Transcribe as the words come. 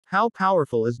How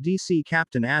powerful is DC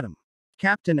Captain Atom?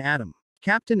 Captain Atom.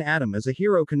 Captain Atom is a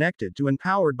hero connected to and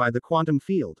powered by the quantum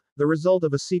field, the result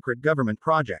of a secret government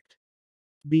project.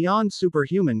 Beyond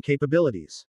superhuman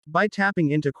capabilities. By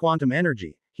tapping into quantum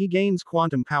energy, he gains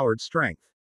quantum-powered strength.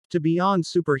 To beyond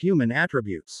superhuman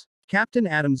attributes. Captain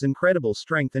Atom's incredible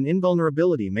strength and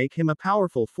invulnerability make him a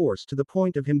powerful force to the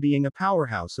point of him being a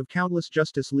powerhouse of countless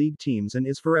Justice League teams and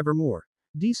is forevermore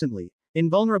decently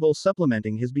invulnerable,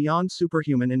 supplementing his beyond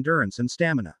superhuman endurance and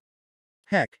stamina.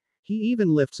 Heck, he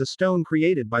even lifts a stone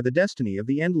created by the destiny of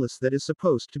the endless that is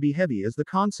supposed to be heavy as the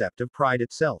concept of pride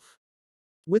itself.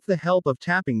 With the help of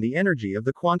tapping the energy of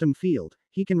the quantum field,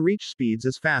 he can reach speeds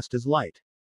as fast as light.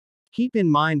 Keep in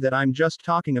mind that I'm just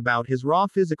talking about his raw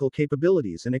physical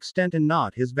capabilities and extent and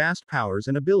not his vast powers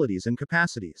and abilities and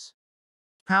capacities.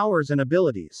 Powers and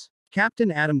abilities.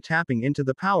 Captain Atom tapping into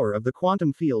the power of the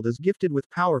quantum field is gifted with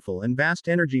powerful and vast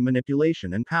energy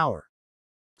manipulation and power.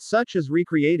 Such as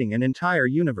recreating an entire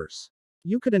universe.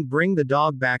 You couldn't bring the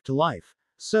dog back to life.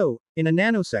 So, in a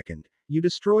nanosecond, you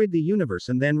destroyed the universe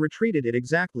and then retreated it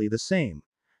exactly the same.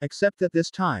 Except that this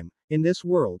time, in this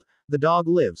world, the dog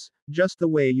lives, just the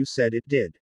way you said it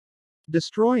did.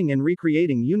 Destroying and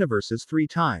recreating universes 3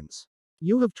 times.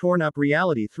 You have torn up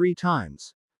reality 3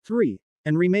 times. 3.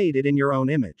 And remade it in your own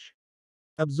image.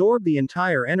 Absorb the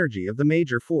entire energy of the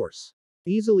major force.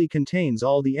 Easily contains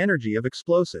all the energy of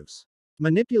explosives.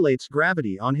 Manipulates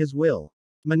gravity on his will.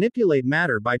 Manipulate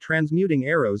matter by transmuting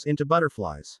arrows into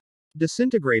butterflies.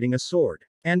 Disintegrating a sword.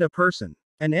 And a person.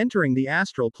 And entering the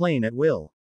astral plane at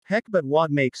will. Heck, but what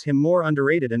makes him more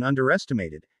underrated and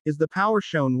underestimated is the power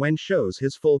shown when shows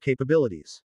his full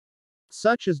capabilities.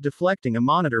 Such as deflecting a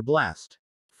monitor blast.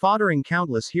 Foddering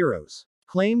countless heroes.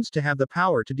 Claims to have the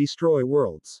power to destroy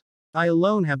worlds. I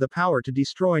alone have the power to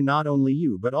destroy not only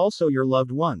you but also your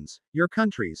loved ones, your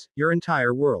countries, your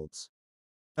entire worlds.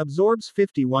 Absorbs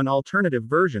 51 alternative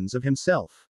versions of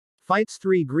himself. Fights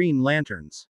 3 Green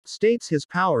Lanterns. States his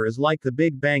power is like the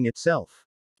Big Bang itself.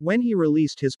 When he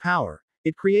released his power,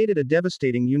 it created a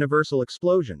devastating universal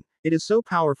explosion. It is so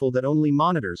powerful that only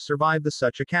monitors survive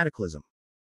such a cataclysm.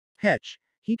 Hetch,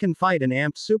 he can fight an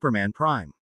amped Superman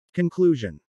Prime.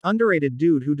 Conclusion. Underrated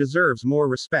dude who deserves more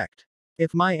respect.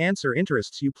 If my answer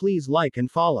interests you, please like and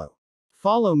follow.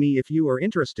 Follow me if you are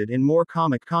interested in more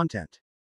comic content.